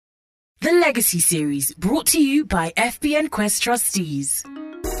The Legacy Series, brought to you by FBN Quest Trustees.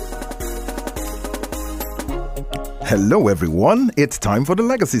 Hello everyone, it's time for the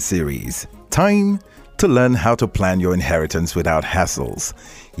Legacy Series. Time to learn how to plan your inheritance without hassles.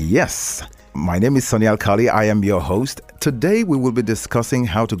 Yes, my name is Sonny Alkali, I am your host. Today we will be discussing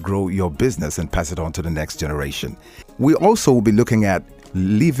how to grow your business and pass it on to the next generation. We also will be looking at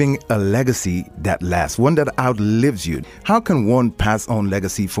leaving a legacy that lasts, one that outlives you. How can one pass on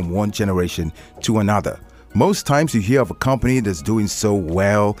legacy from one generation to another? Most times you hear of a company that's doing so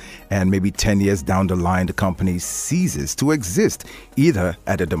well and maybe 10 years down the line the company ceases to exist, either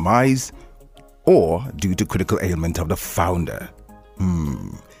at a demise or due to critical ailment of the founder.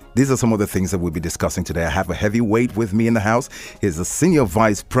 These are some of the things that we'll be discussing today. I have a heavyweight with me in the house. He's the Senior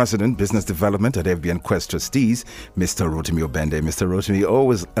Vice President, Business Development at FBN Quest Trustees, Mr. Rotimi Obende. Mr. Rotimi,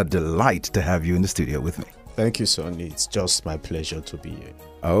 always a delight to have you in the studio with me. Thank you, Sonny. It's just my pleasure to be here.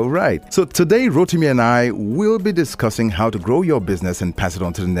 All right. So today, Rotimi and I will be discussing how to grow your business and pass it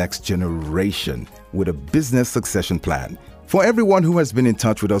on to the next generation with a business succession plan. For everyone who has been in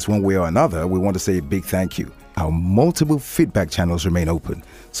touch with us one way or another, we want to say a big thank you. Our multiple feedback channels remain open,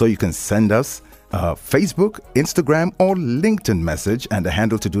 so you can send us a Facebook, Instagram, or LinkedIn message, and the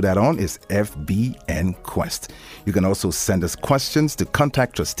handle to do that on is FBN Quest. You can also send us questions to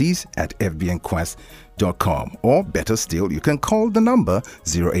contacttrustees@fbnquest.com, or better still, you can call the number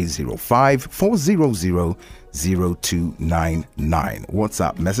 0805-400-0299.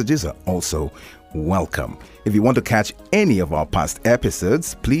 WhatsApp messages are also welcome. If you want to catch any of our past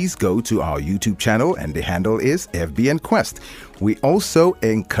episodes, please go to our YouTube channel and the handle is FBN Quest. We also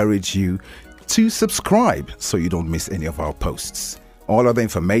encourage you to subscribe so you don't miss any of our posts. All other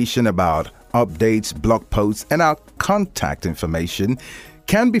information about updates, blog posts, and our contact information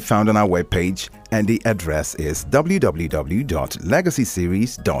can be found on our webpage, and the address is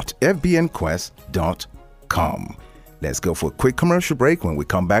www.legacyseries.fbnquest.com. Let's go for a quick commercial break. When we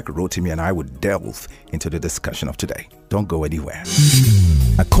come back, Rotimi and I will delve into the discussion of today. Don't go anywhere.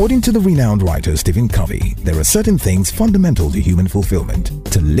 According to the renowned writer Stephen Covey, there are certain things fundamental to human fulfillment: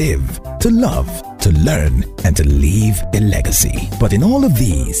 to live, to love, to learn, and to leave a legacy. But in all of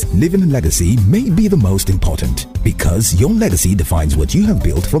these, leaving a legacy may be the most important, because your legacy defines what you have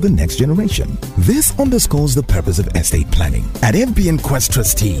built for the next generation. This underscores the purpose of estate planning. At FBN Quest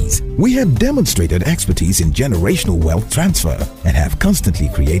Trustees, we have demonstrated expertise in generational wealth transfer and have constantly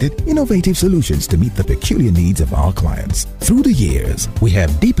created innovative solutions to meet the peculiar needs of our clients. Through the years, we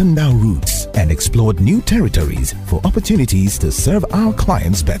have deepened our roots and explored new territories for opportunities to serve our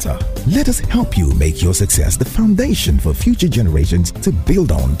clients better. Let us help you make your success the foundation for future generations to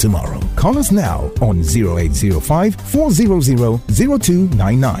build on tomorrow. Call us now on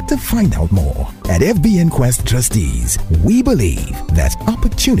 0805-400-0299 to find out more. At FBN Quest Trustees, we believe that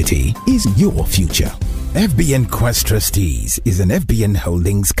opportunity is your future. FBN Quest Trustees is an FBN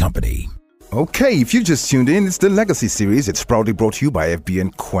Holdings company. Okay, if you just tuned in, it's the Legacy Series. It's proudly brought to you by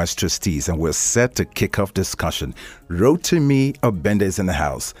FBN Quest Trustees, and we're set to kick off discussion. Rotimi Obende is in the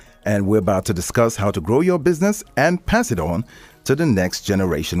house, and we're about to discuss how to grow your business and pass it on to the next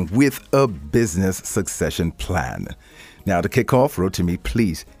generation with a business succession plan. Now, to kick off, Rotimi,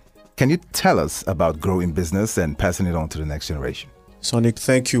 please, can you tell us about growing business and passing it on to the next generation? Sonic,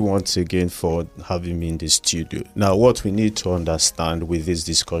 thank you once again for having me in the studio. Now, what we need to understand with this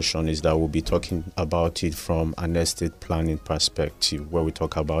discussion is that we'll be talking about it from an estate planning perspective, where we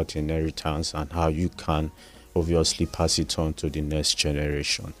talk about inheritance and how you can obviously pass it on to the next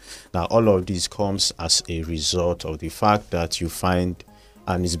generation. Now, all of this comes as a result of the fact that you find,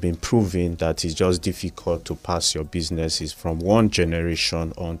 and it's been proven, that it's just difficult to pass your businesses from one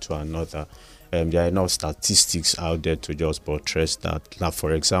generation on to another. There are enough statistics out there to just buttress that. Now,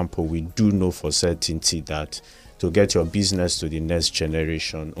 for example, we do know for certainty that to get your business to the next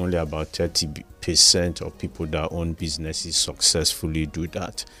generation, only about 30% of people that own businesses successfully do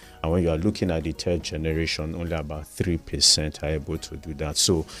that. And when you are looking at the third generation, only about 3% are able to do that.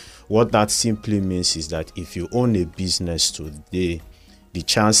 So what that simply means is that if you own a business today, the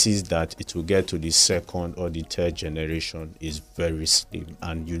chances that it will get to the second or the third generation is very slim.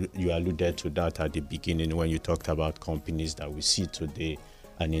 And you alluded to that at the beginning when you talked about companies that we see today,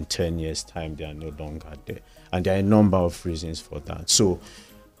 and in 10 years' time, they are no longer there. And there are a number of reasons for that. So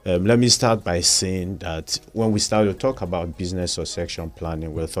let me start by saying that when we start to talk about business succession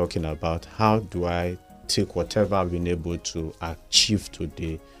planning, we're talking about how do I take whatever I've been able to achieve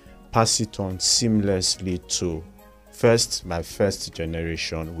today, pass it on seamlessly to my first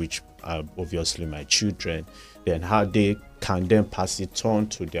generation, which obviously my children, then how they can then pass it on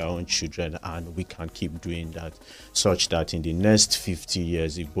to their own children, and we can keep doing that, such that in the next 50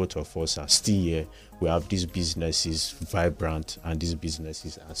 years, if both of us are still here, we have these businesses vibrant and these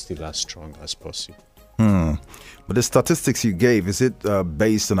businesses are still as strong as possible. But the statistics you gave, is it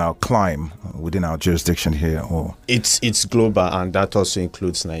based on our climb within our jurisdiction here, or it's global, and that also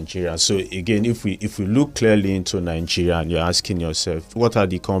includes Nigeria? So again, if we look clearly into Nigeria and you're asking yourself, what are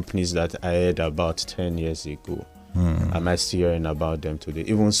the companies that I heard about 10 years ago? Am I still hearing about them today?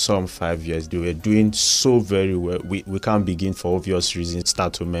 Even some 5 years, they were doing so very well. We can't begin, for obvious reasons,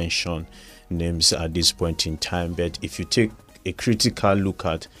 start to mention names at this point in time. But if you take a critical look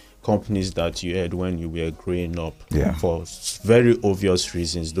at companies that you had when you were growing up, for very obvious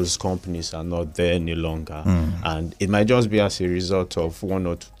reasons, those companies are not there any longer. And it might just be as a result of one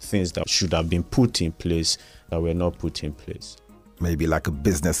or two things that should have been put in place that were not put in place. maybe like a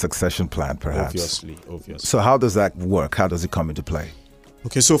business succession plan, perhaps? Obviously. So how does that work? How does it come into play?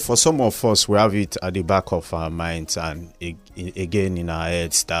 Okay, so for some of us, we have it at the back of our minds and again in our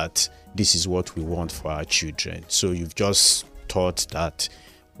heads that this is what we want for our children. So you've just thought that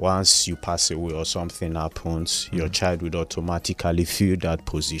once you pass away or something happens, your child would automatically fill that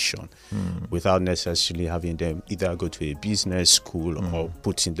position without necessarily having them either go to a business school or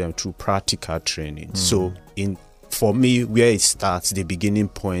putting them through practical training. So for me, where it starts, the beginning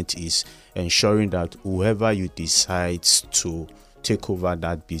point is ensuring that whoever you decide to take over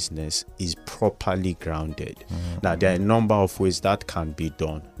that business is properly grounded. Now, there are a number of ways that can be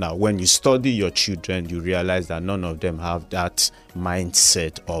done. Now, when you study your children, you realize that none of them have that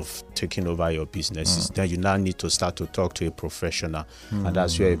mindset of taking over your businesses. Then you now need to start to talk to a professional, and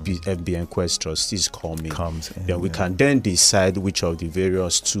that's where FBN Quest Trustees comes in. Then we can then decide which of the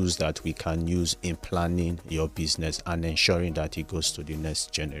various tools that we can use in planning your business and ensuring that it goes to the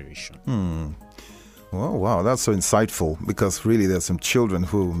next generation. Oh, wow, that's so insightful, because really there's some children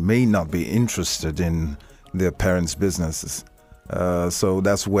who may not be interested in their parents' businesses. So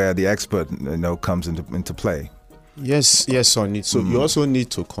that's where the expert, comes into play. Yes, on it. So you also need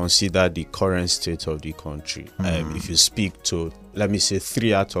to consider the current state of the country. If you speak to, let me say,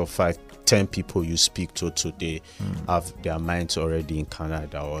 3 out of 10 people you speak to today have their minds already in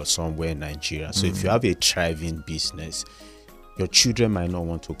Canada or somewhere in Nigeria. So if you have a thriving business, your children might not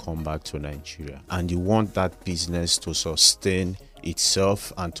want to come back to Nigeria, and you want that business to sustain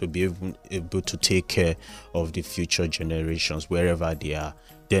itself and to be able to take care of the future generations wherever they are.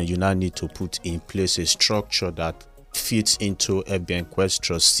 Then you now need to put in place a structure that fits into FBN Quest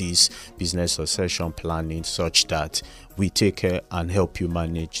Trustees business succession planning, such that we take care and help you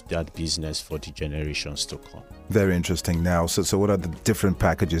manage that business for the generations to come. Very interesting. Now, so what are the different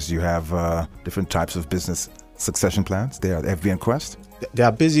packages you have? Different types of business succession plans there at FBN Quest? There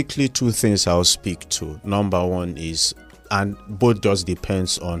are basically 2 things I'll speak to. Number one is, and both just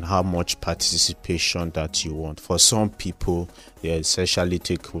depends on how much participation that you want. For some people, they essentially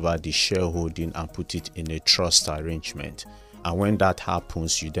take over the shareholding and put it in a trust arrangement. And when that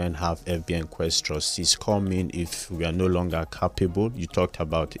happens, you then have FBN Quest Trustees come in if we are no longer capable. You talked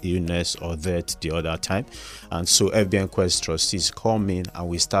about illness or death the other time. And so FBN Quest Trustees come in and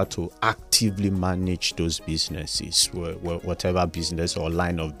we start to actively manage those businesses, whatever business or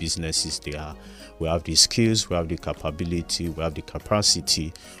line of businesses they are. We have the skills, we have the capability, we have the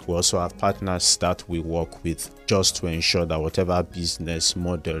capacity. We also have partners that we work with just to ensure that whatever business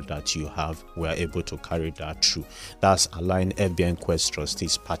model that you have, we are able to carry that through. That's allowing FBN Quest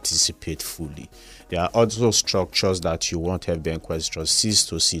Trustees participate fully. There are also structures that you want FBN Quest Trustees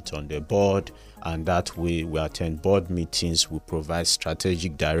to sit on the board, and that way we attend board meetings, we provide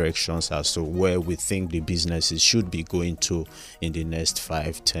strategic directions as to where we think the businesses should be going to in the next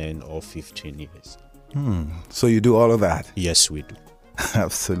 5, 10 or 15 years. So you do all of that? Yes, we do.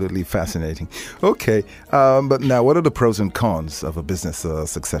 Absolutely fascinating. Okay, but now what are the pros and cons of a business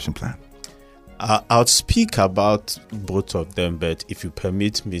succession plan? I'll speak about both of them, but if you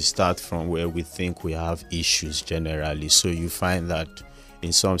permit me, start from where we think we have issues generally. So you find that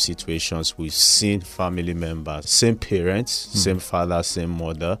in some situations we've seen family members, same parents, same father, same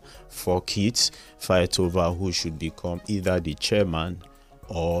mother, 4 kids, fight over who should become either the chairman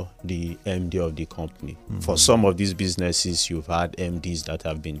or the MD of the company. For some of these businesses, you've had MDs that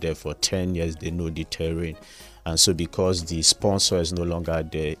have been there for 10 years, they know the terrain. And so because the sponsor is no longer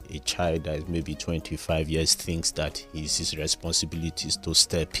there, a child that is maybe 25 years thinks that it's his responsibilities to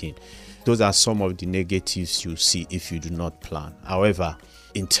step in. Those are some of the negatives you see if you do not plan. However,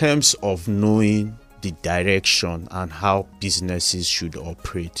 in terms of knowing the direction and how businesses should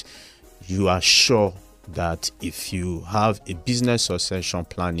operate, you are sure that if you have a business succession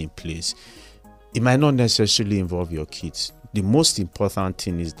plan in place, it might not necessarily involve your kids. The most important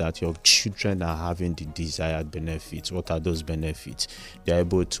thing is that your children are having the desired benefits. What are those benefits? They're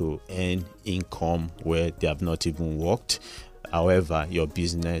able to earn income where they have not even worked. However, your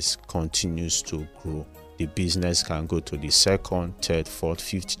business continues to grow. The business can go to the second, third, fourth,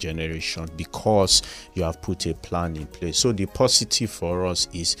 fifth generation because you have put a plan in place. So the positive for us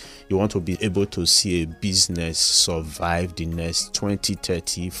is you want to be able to see a business survive the next 20,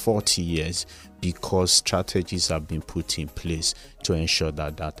 30, 40 years because strategies have been put in place to ensure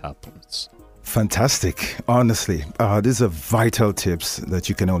that that happens. Fantastic. Honestly, these are vital tips that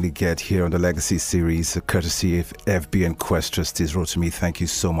you can only get here on the Legacy series, courtesy of FBN Quest Trustees. Rotimi, thank you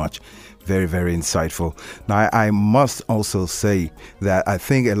so much. Very, very insightful. Now, I must also say that I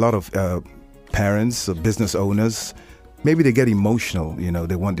think a lot of parents or business owners, maybe they get emotional.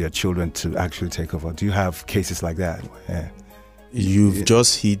 They want their children to actually take over. Do you have cases like that? Yeah. You've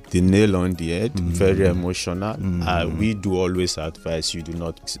just hit the nail on the head. Very emotional. We do always advise you do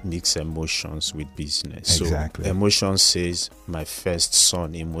not mix emotions with business. Exactly. So emotion says my first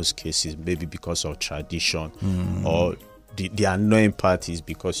son in most cases, maybe because of tradition or the annoying part is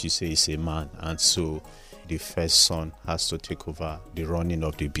because you say he's a man, and so the first son has to take over the running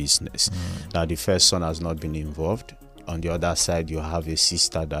of the business. Now the first son has not been involved. On the other side, you have a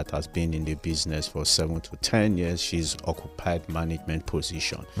sister that has been in the business for 7 to 10 years. She's occupied management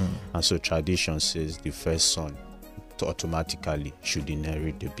position. And so tradition says the first son automatically should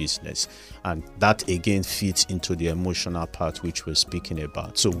inherit the business. And that again fits into the emotional part which we're speaking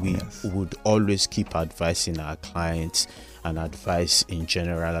about. So we would always keep advising our clients and advice in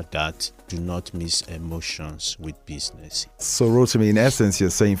general that do not mix emotions with business. So Rotimi, in essence,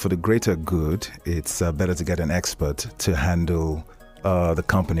 you're saying for the greater good, it's better to get an expert to handle the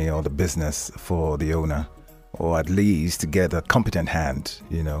company or the business for the owner, or at least to get a competent hand,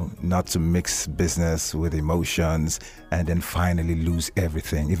 not to mix business with emotions and then finally lose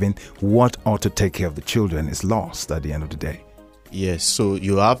everything. Even what ought to take care of the children is lost at the end of the day. Yes, so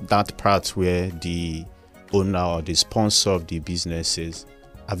you have that part where the owner or the sponsor of the business says,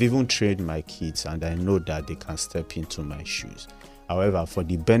 I've even trained my kids and I know that they can step into my shoes. However, for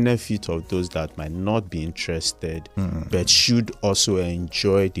the benefit of those that might not be interested, but should also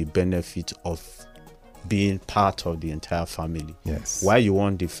enjoy the benefit of being part of the entire family. Yes. Why you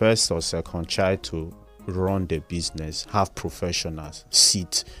want the first or second child to run the business, have professionals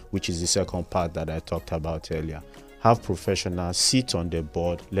sit, which is the second part that I talked about earlier. Have professionals sit on the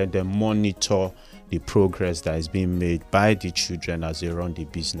board, let them monitor the progress that is being made by the children as they run the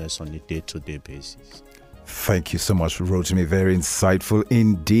business on a day-to-day basis. Thank you so much, Rotimi. Very insightful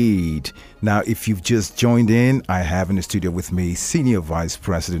indeed. Now, if you've just joined in, I have in the studio with me Senior Vice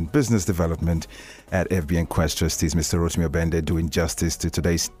President Business Development at FBN Quest Trustees, Mr. Rotimi Obende, doing justice to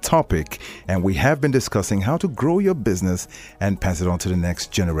today's topic. And we have been discussing how to grow your business and pass it on to the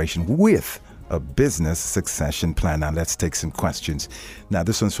next generation with a business succession plan. Now, let's take some questions. Now,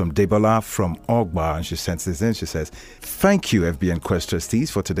 this one's from Debola from Ogba, and she sends this in. She says, thank you, FBN Quest Trustees,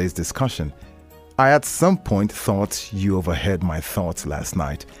 for today's discussion. I at some point thought you overheard my thoughts last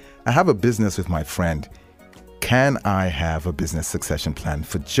night. I have a business with my friend. Can I have a business succession plan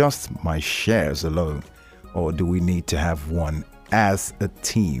for just my shares alone? Or do we need to have one as a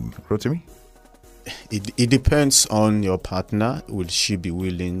team? Rotimi? It depends on your partner. Would she be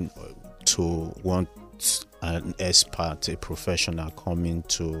willing to want an expert, a professional coming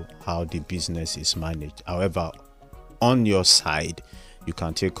to how the business is managed? However, on your side, you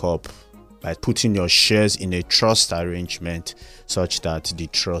can take up by putting your shares in a trust arrangement such that the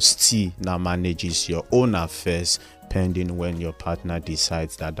trustee now manages your own affairs pending when your partner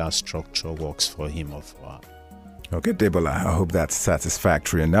decides that that structure works for him or for her. Okay, Debola, I hope that's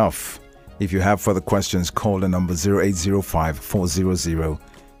satisfactory enough. If you have further questions, call the number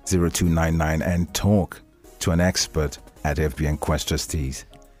 0805-400-0299 and talk to an expert at FBN Quest Trustees.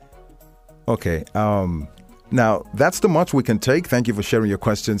 Okay, now, that's the much we can take. Thank you for sharing your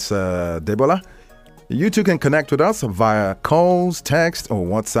questions, Debola. You too can connect with us via calls, text, or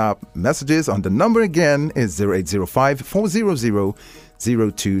WhatsApp messages. On the number again is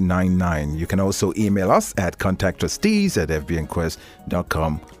 0805-400-0299. You can also email us at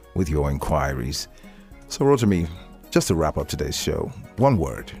contacttrustees@fbnquest.com with your inquiries. So, Rotimi, just to wrap up today's show, one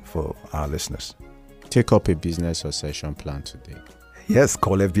word for our listeners. Take up a business succession plan today. Yes,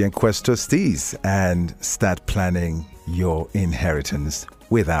 call FBN Quest Trustees and start planning your inheritance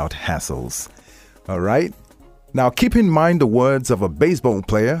without hassles. All right? Now, keep in mind the words of a baseball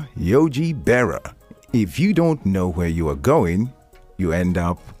player, Yogi Berra. If you don't know where you are going, you end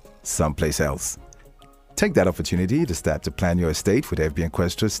up someplace else. Take that opportunity to start to plan your estate with FBN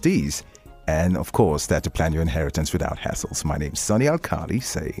Quest Trustees. And of course, start to plan your inheritance without hassles. My name's Sonny Alkali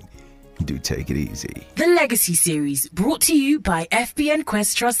saying, do take it easy. The Legacy Series, brought to you by FBN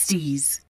Quest Trustees.